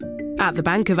At the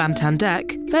Bank of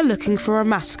Antandek, they're looking for a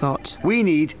mascot. We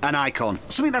need an icon.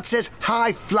 Something that says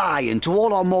high flying to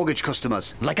all our mortgage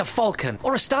customers. Like a falcon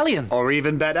or a stallion. Or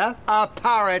even better, a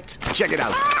parrot. Check it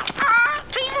out.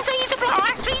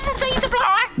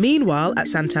 Meanwhile, at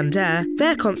Santander,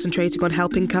 they're concentrating on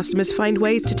helping customers find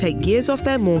ways to take years off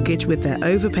their mortgage with their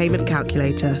overpayment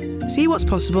calculator. See what's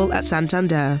possible at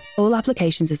Santander. All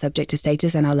applications are subject to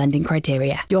status and our lending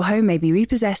criteria. Your home may be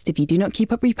repossessed if you do not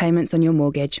keep up repayments on your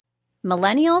mortgage.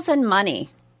 Millennials and money.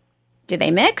 Do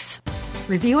they mix?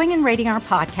 Reviewing and rating our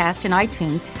podcast in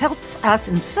iTunes helps us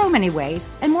in so many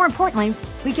ways, and more importantly,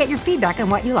 we get your feedback on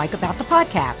what you like about the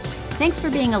podcast. Thanks for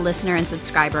being a listener and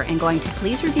subscriber and going to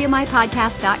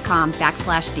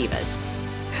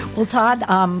pleasereviewmypodcast.com/divas. Well,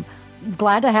 Todd,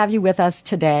 glad to have you with us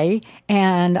today,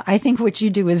 and I think what you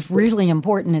do is really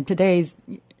important in today's,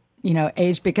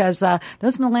 age, because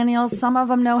those millennials, some of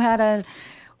them know how to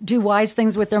do wise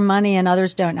things with their money and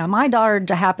others don't. Now, my daughter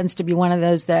happens to be one of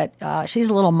those that she's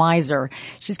a little miser.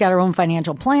 She's got her own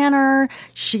financial planner.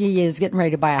 She is getting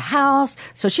ready to buy a house.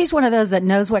 So she's one of those that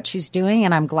knows what she's doing,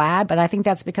 and I'm glad. But I think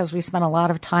that's because we spent a lot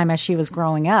of time as she was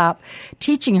growing up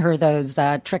teaching her those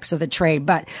tricks of the trade.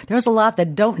 But there's a lot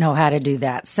that don't know how to do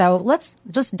that. So let's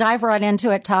just dive right into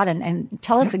it, Todd, and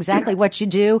tell us exactly what you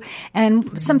do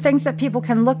and some things that people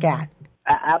can look at.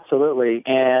 Absolutely,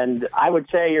 and I would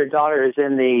say your daughter is is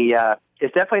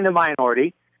definitely in the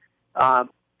minority.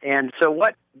 And so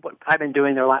what I've been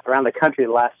doing around the country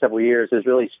the last several years is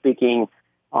really speaking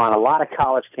on a lot of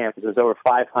college campuses, over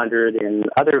 500, and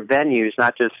other venues,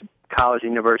 not just college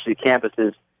and university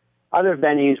campuses, other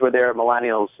venues where there are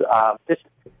millennials. Just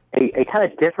a kind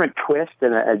of different twist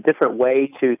and a different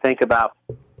way to think about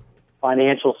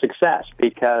financial success,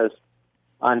 because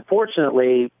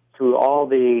unfortunately, through all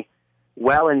the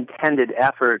well-intended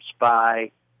efforts by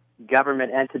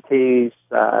government entities,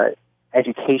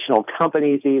 educational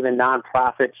companies, even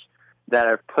nonprofits that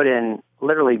have put in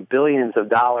literally billions of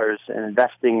dollars in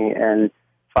investing in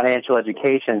financial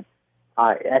education,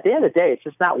 at the end of the day, it's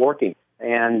just not working.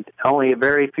 And only a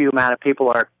very few amount of people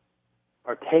are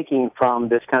taking from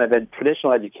this kind of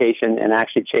traditional education and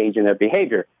actually changing their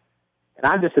behavior. And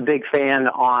I'm just a big fan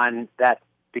on that,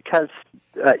 because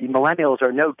millennials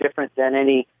are no different than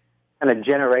any kind of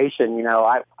generation.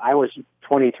 I was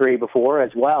 23 before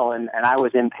as well, and I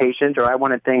was impatient, or I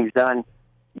wanted things done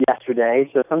yesterday.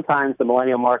 So sometimes the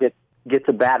millennial market gets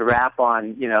a bad rap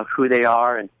on, who they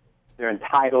are, and they're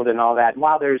entitled and all that. And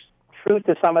while there's truth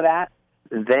to some of that,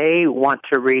 they want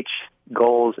to reach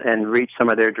goals and reach some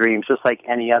of their dreams, just like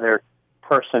any other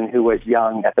person who was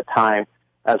young at the time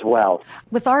as well.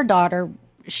 With our daughter,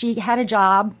 she had a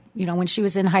job, when she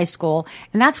was in high school,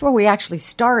 and that's where we actually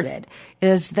started,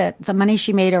 is that the money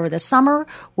she made over the summer,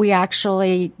 we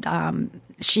actually,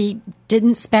 she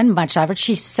didn't spend much of it.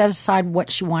 She set aside what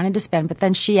she wanted to spend, but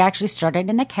then she actually started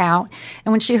an account,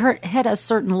 and when she hit a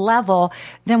certain level,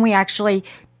 then we actually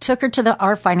took her to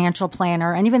our financial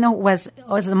planner, and even though it was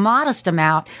a modest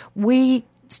amount, we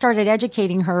started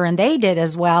educating her, and they did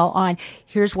as well, on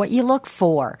here's what you look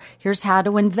for, here's how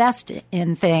to invest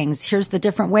in things, here's the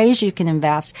different ways you can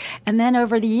invest. And then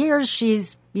over the years,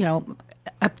 she's,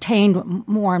 obtained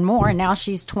more and more, and now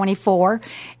she's 24,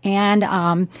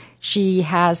 and she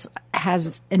has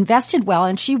invested well,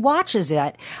 and she watches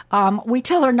it. We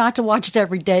tell her not to watch it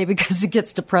every day because it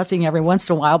gets depressing every once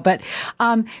in a while, but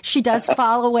she does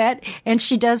follow it, and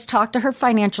she does talk to her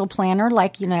financial planner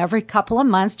every couple of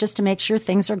months, just to make sure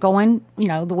things are going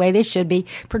the way they should be,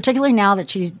 particularly now that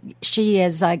she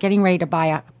is getting ready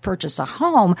to purchase a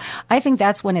home. I think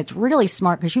that's when it's really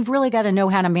smart, because you've really got to know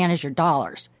how to manage your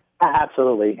dollars.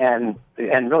 Absolutely, and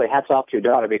really hats off to your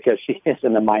daughter, because she is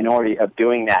in the minority of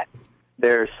doing that.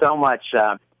 There's so much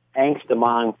angst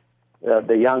among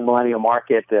the young millennial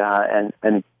market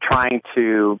and trying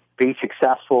to be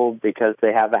successful because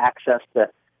they have access to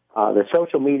the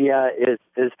social media is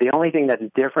the only thing that's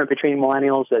different between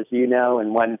millennials, as you know,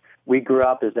 and when we grew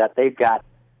up, is that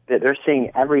they're seeing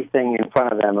everything in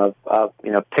front of them of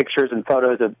pictures and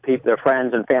photos of people, their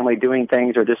friends and family doing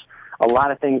things, or just a lot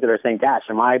of things that are saying, gosh,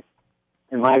 am I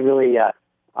really,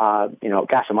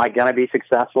 gosh, am I going to be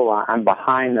successful? I'm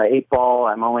behind the 8 ball.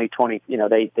 I'm only 20.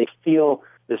 They feel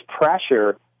this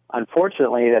pressure,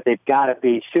 unfortunately, that they've got to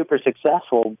be super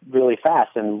successful really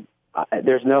fast. And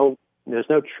there's no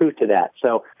truth to that.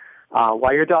 So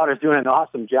while your daughter's doing an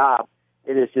awesome job,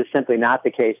 it is just simply not the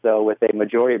case, though, with a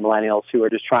majority of millennials who are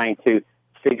just trying to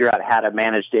figure out how to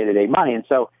manage day-to-day money. And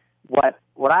so what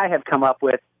I have come up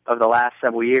with over the last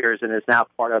several years, and is now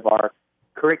part of our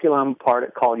curriculum,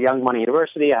 called Young Money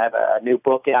University. I have a new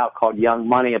book out called Young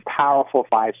Money, a powerful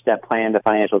 5-step plan to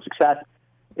financial success.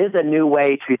 is a new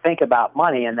way to think about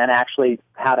money and then actually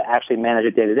how to actually manage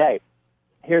it day to day.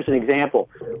 Here's an example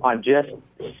on just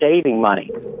saving money.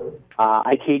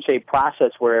 I teach a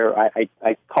process where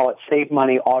I call it Save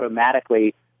Money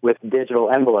Automatically with Digital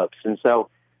Envelopes. And so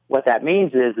what that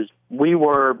means is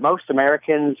most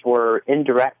Americans were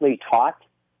indirectly taught,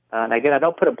 and again, I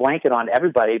don't put a blanket on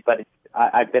everybody, but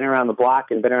I've been around the block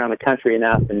and been around the country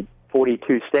enough in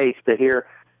 42 states to hear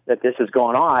that this is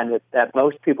going on, that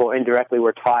most people indirectly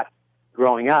were taught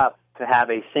growing up to have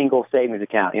a single savings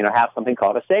account, have something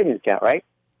called a savings account, right?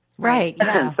 Right.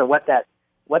 Yeah. So what that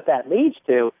leads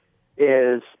to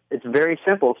is it's very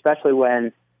simple, especially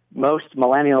when most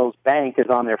millennials' bank is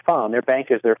on their phone. Their bank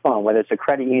is their phone. Whether it's a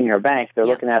credit union or a bank, they're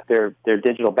looking at their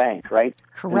digital bank, right?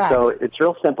 Correct. And so it's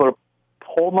real simple to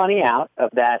pull money out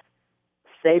of that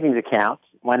savings account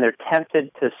when they're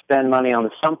tempted to spend money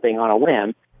on something on a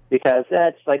whim, because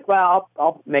it's like, well,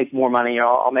 I'll make more money, or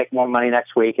I'll make more money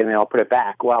next week, and then I'll put it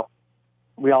back. Well,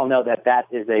 we all know that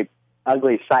is a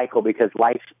ugly cycle because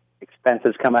life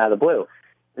expenses come out of the blue.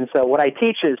 And so what I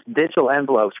teach is digital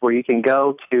envelopes where you can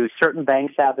go to certain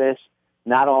banks have this,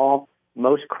 not all,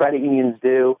 most credit unions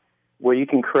do, where you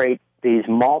can create these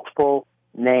multiple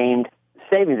named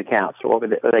savings accounts, or what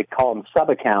they call them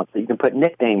sub-accounts that you can put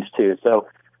nicknames to. So,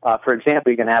 for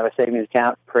example, you can have a savings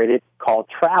account created called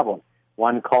travel,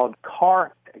 one called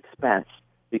car expense,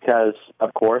 because,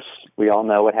 of course, we all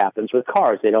know what happens with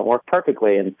cars. They don't work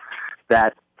perfectly, and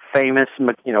that famous,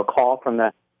 call from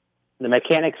the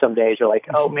mechanic some days, you're like,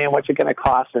 oh, man, what's it going to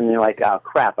cost? And you're like, oh,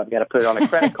 crap, I've got to put it on a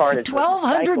credit card.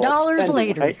 $1,200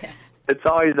 later. Right? It's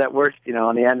always that worst,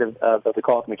 on the end of the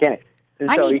call with the mechanic.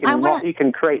 And so you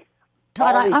can create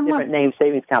Todd, all these different name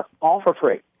savings accounts, all for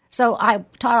free. So,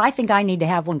 Todd, I think I need to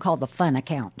have one called the Fun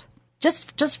Account.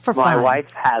 Just for fun. My wife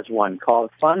has one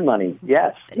called Fun Money.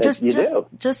 Yes,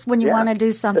 just when you want to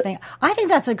do something. I think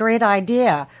that's a great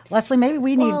idea, Leslie. Maybe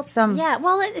we need some. Yeah,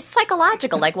 well, it's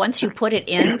psychological. Like once you put it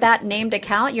in that named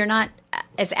account, you're not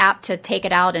as apt to take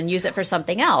it out and use it for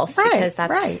something else because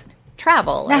that's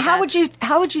travel. Now, how would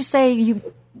you say you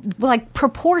like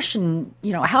proportion?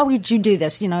 How would you do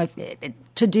this?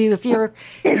 If you're,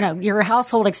 your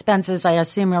household expenses, I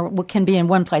assume can be in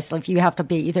one place. If you have to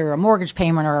be either a mortgage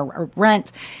payment or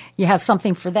rent, you have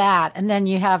something for that. And then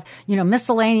you have,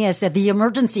 miscellaneous, the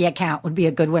emergency account would be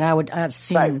a good one, I would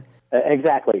assume. Right,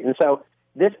 exactly. And so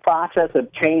this process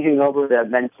of changing over,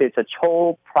 it's a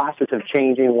whole process of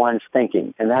changing one's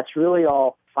thinking. And that's really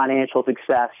all financial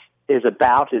success is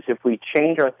about, is if we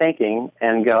change our thinking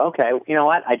and go, okay, you know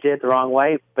what, I did it the wrong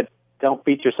way, but don't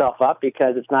beat yourself up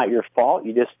because it's not your fault.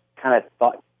 You just kind of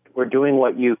thought we're doing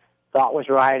what you thought was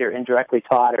right or indirectly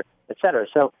taught or et cetera.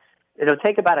 So it'll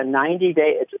take about 90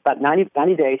 days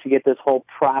to get this whole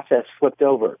process flipped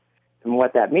over. And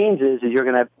what that means is you're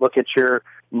going to look at your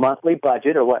monthly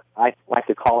budget, or what I like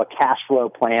to call a cash flow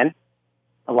plan.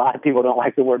 A lot of people don't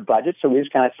like the word budget, so we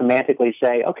just kind of semantically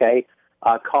say, okay,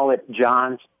 call it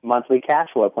John's monthly cash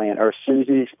flow plan or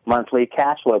Susie's monthly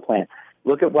cash flow plan.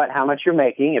 Look at how much you're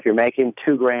making. If you're making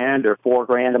 $2,000 or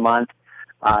 $4,000 a month,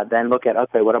 then look at,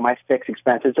 okay, what are my fixed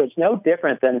expenses? So it's no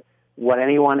different than what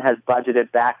anyone has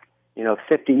budgeted back,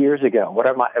 50 years ago.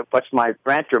 What's my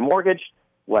rent or mortgage?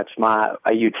 What's my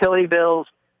utility bills?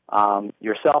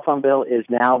 Your cell phone bill is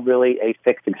now really a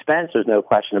fixed expense. There's no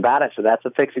question about it. So that's a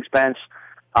fixed expense.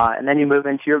 And then you move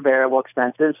into your variable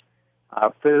expenses,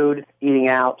 food, eating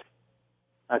out,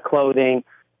 clothing,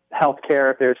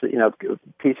 healthcare, if there's a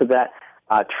piece of that.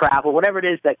 Travel, whatever it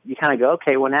is that you kind of go,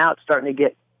 okay, well now it's starting to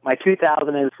get, my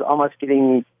 $2,000 is almost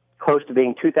getting close to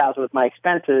being $2,000 with my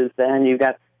expenses, then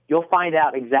you'll find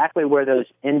out exactly where those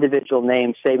individual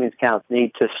name savings accounts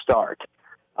need to start.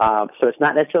 So it's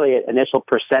not necessarily an initial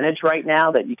percentage right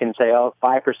now that you can say,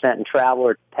 5% in travel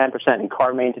or 10% in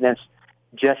car maintenance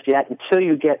just yet, until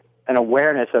you get an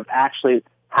awareness of actually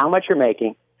how much you're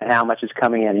making and how much is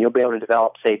coming in. And you'll be able to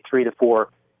develop, say, 3 to 4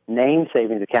 name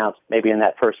savings accounts maybe in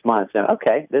that first month. And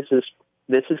okay, this is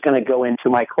going to go into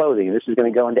my clothing. This is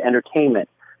going to go into entertainment.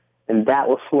 And that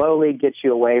will slowly get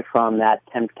you away from that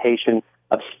temptation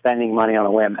of spending money on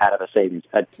a whim out of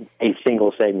a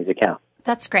single savings account.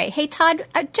 That's great. Hey, Todd,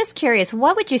 I'm just curious,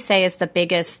 what would you say is the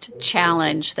biggest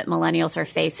challenge that millennials are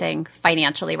facing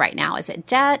financially right now? Is it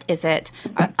debt? Is it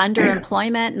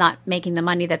underemployment, not making the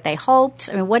money that they hoped?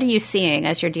 I mean, what are you seeing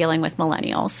as you're dealing with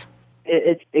millennials?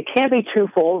 It can be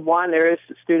twofold. One, there is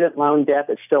student loan debt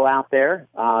that's still out there.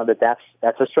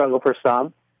 That's a struggle for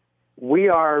some. We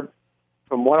are,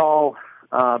 from what all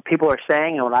people are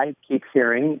saying and what I keep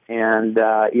hearing, and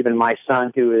even my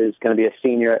son, who is going to be a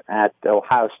senior at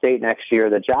Ohio State next year,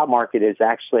 the job market is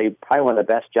actually probably one of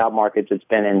the best job markets it's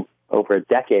been in over a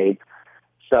decade.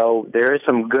 So there is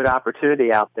some good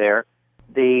opportunity out there.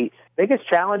 The biggest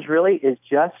challenge really is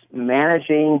just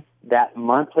managing that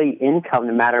monthly income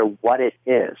no matter what it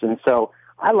is. And so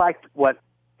I liked what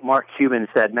Mark Cuban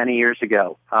said many years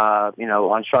ago,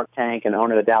 on Shark Tank and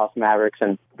owner of the Dallas Mavericks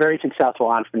and very successful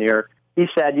entrepreneur. He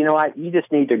said, you know what, you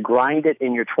just need to grind it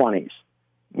in your 20s,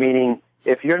 meaning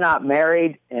if you're not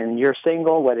married and you're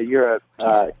single, whether you're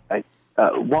a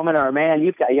woman or a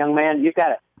man, a young man, you've got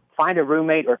to find a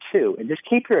roommate or two and just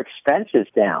keep your expenses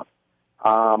down.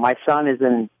 My son is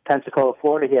in Pensacola,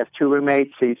 Florida. He has 2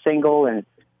 roommates. He's single, and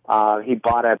he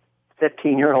bought a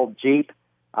 15-year-old Jeep.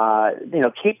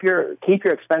 Keep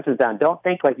your expenses down. Don't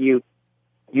think like you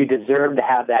deserve to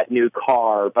have that new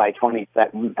car by 20,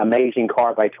 that amazing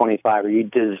car by 25, or you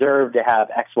deserve to have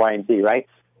X, Y, and Z, right?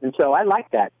 And so I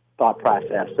like that thought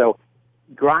process. So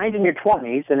grind in your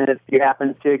 20s, and if you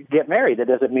happen to get married, that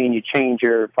doesn't mean you change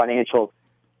your financial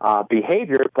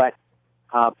behavior, but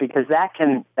because that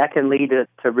can lead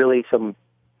to really some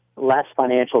less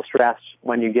financial stress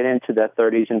when you get into the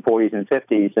 30s and 40s and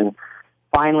 50s. And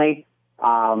finally,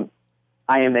 I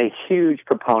am a huge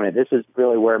proponent. This is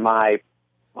really where my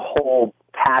whole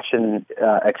passion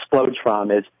explodes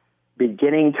from, is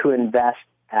beginning to invest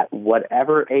at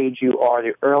whatever age you are.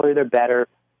 The earlier, the better.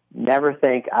 Never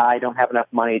think, I don't have enough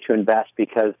money to invest,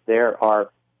 because there are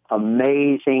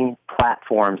amazing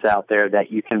platforms out there that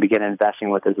you can begin investing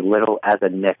with as little as a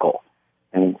nickel.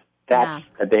 And that's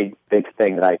a big, big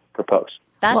thing that I propose.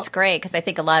 That's great, because I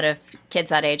think a lot of kids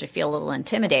that age feel a little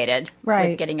intimidated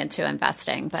with getting into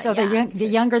investing. But so the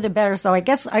younger, the better. So I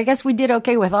guess we did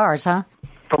okay with ours, huh?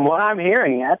 From what I'm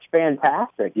hearing, that's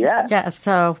fantastic. Yeah. Yeah.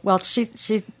 So, well, she.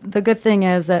 The good thing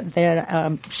is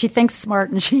that she thinks smart,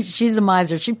 and she's a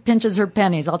miser. She pinches her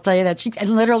pennies. I'll tell you that.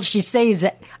 She saves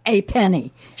a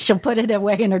penny. She'll put it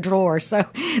away in her drawer. So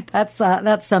that's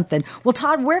something. Well,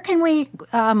 Todd, where can we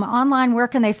online? Where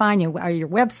can they find you? Your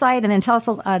website, and then tell us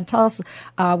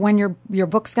when your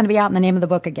book's going to be out and the name of the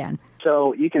book again.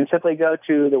 So you can simply go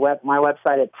to my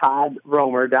website at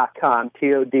toddromer.com,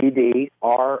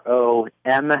 TODDROM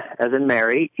as in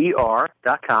Mary,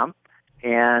 ER.com.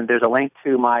 And there's a link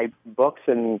to my books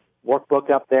and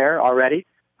workbook up there already.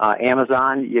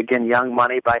 Amazon, again, Young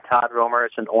Money by Todd Romer.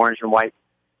 It's an orange and white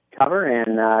cover.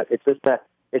 And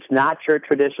it's not your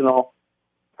traditional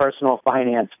personal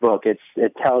finance book. It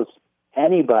tells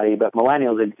anybody but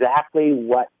millennials exactly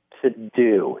what to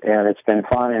do. And it's been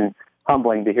fun and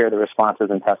humbling to hear the responses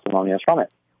and testimonials from it.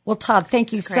 Well, Todd,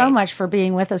 thank you so much for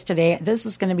being with us today. This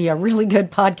is going to be a really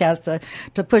good podcast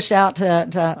to push out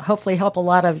to hopefully help a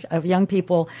lot of young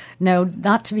people know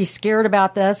not to be scared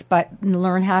about this, but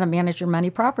learn how to manage your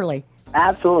money properly.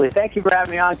 Absolutely. Thank you for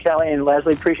having me on, Kelly and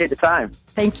Leslie. Appreciate the time.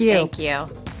 Thank you. Thank you.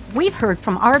 We've heard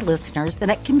from our listeners that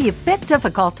it can be a bit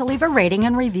difficult to leave a rating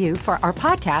and review for our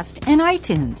podcast in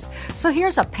iTunes. So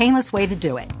here's a painless way to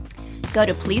do it. Go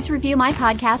to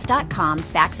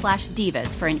pleasereviewmypodcast.com/divas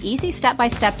for an easy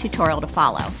step-by-step tutorial to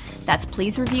follow. That's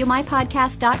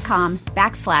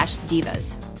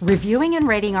pleasereviewmypodcast.com/divas. Reviewing and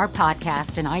rating our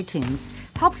podcast in iTunes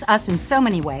helps us in so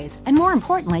many ways. And more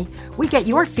importantly, we get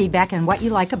your feedback on what you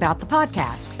like about the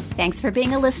podcast. Thanks for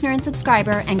being a listener and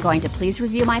subscriber and going to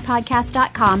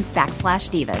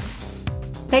pleasereviewmypodcast.com/divas.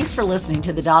 Thanks for listening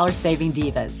to the Dollar Saving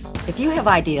Divas. If you have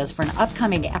ideas for an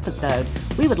upcoming episode,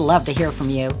 we would love to hear from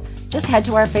you. Just head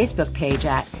to our Facebook page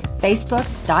at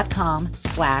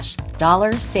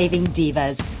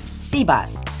facebook.com/dollarsavingdivas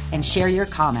CBUS and share your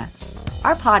comments.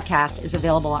 Our podcast is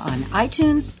available on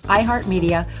iTunes,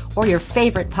 iHeartMedia, or your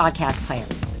favorite podcast player.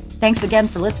 Thanks again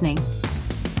for listening.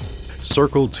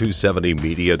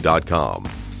 Circle270media.com.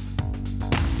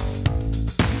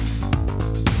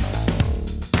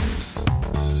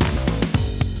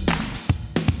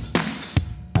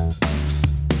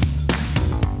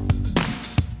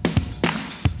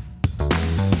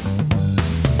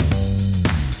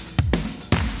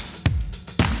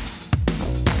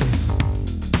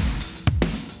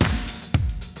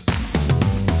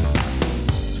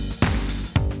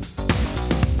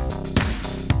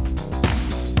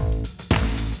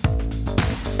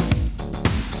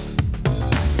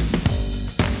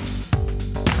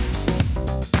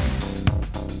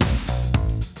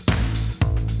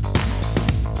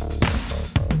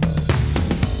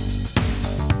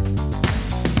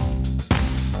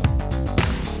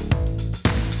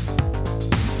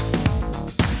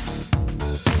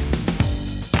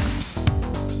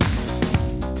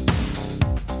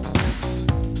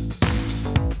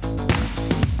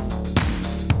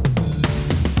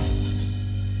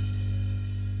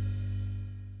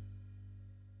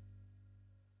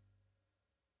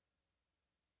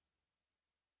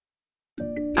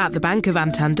 At the Bank of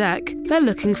Antandek, they're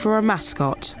looking for a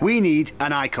mascot. We need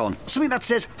an icon. Something that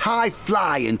says high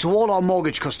flying to all our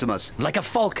mortgage customers. Like a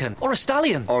falcon or a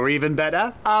stallion. Or even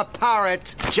better, a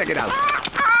parrot. Check it out.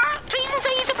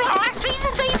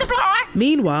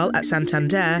 Meanwhile, at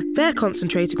Santander, they're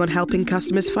concentrating on helping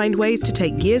customers find ways to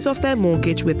take years off their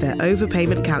mortgage with their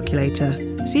overpayment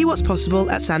calculator. See what's possible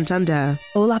at Santander.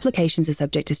 All applications are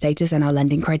subject to status and our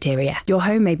lending criteria. Your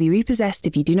home may be repossessed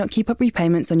if you do not keep up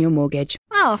repayments on your mortgage.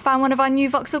 Oh, I found one of our new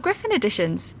Vauxhall Griffin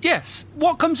editions. Yes.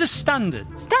 What comes as standard?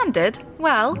 Standard?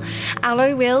 Well,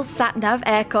 alloy wheels, sat-nav,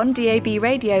 aircon, DAB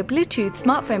radio, Bluetooth,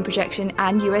 smartphone projection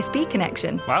and USB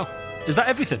connection. Wow. Is that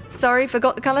everything? Sorry,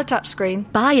 forgot the colour touchscreen.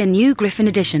 Buy a new Griffin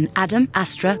Edition, Adam,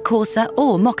 Astra, Corsa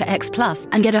or Mocha X Plus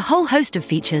and get a whole host of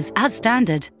features as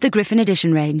standard. The Griffin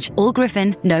Edition range. All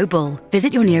Griffin, no bull.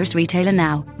 Visit your nearest retailer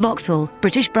now. Vauxhall,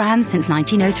 British brand since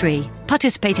 1903.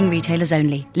 Participating retailers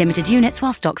only. Limited units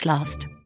while stocks last.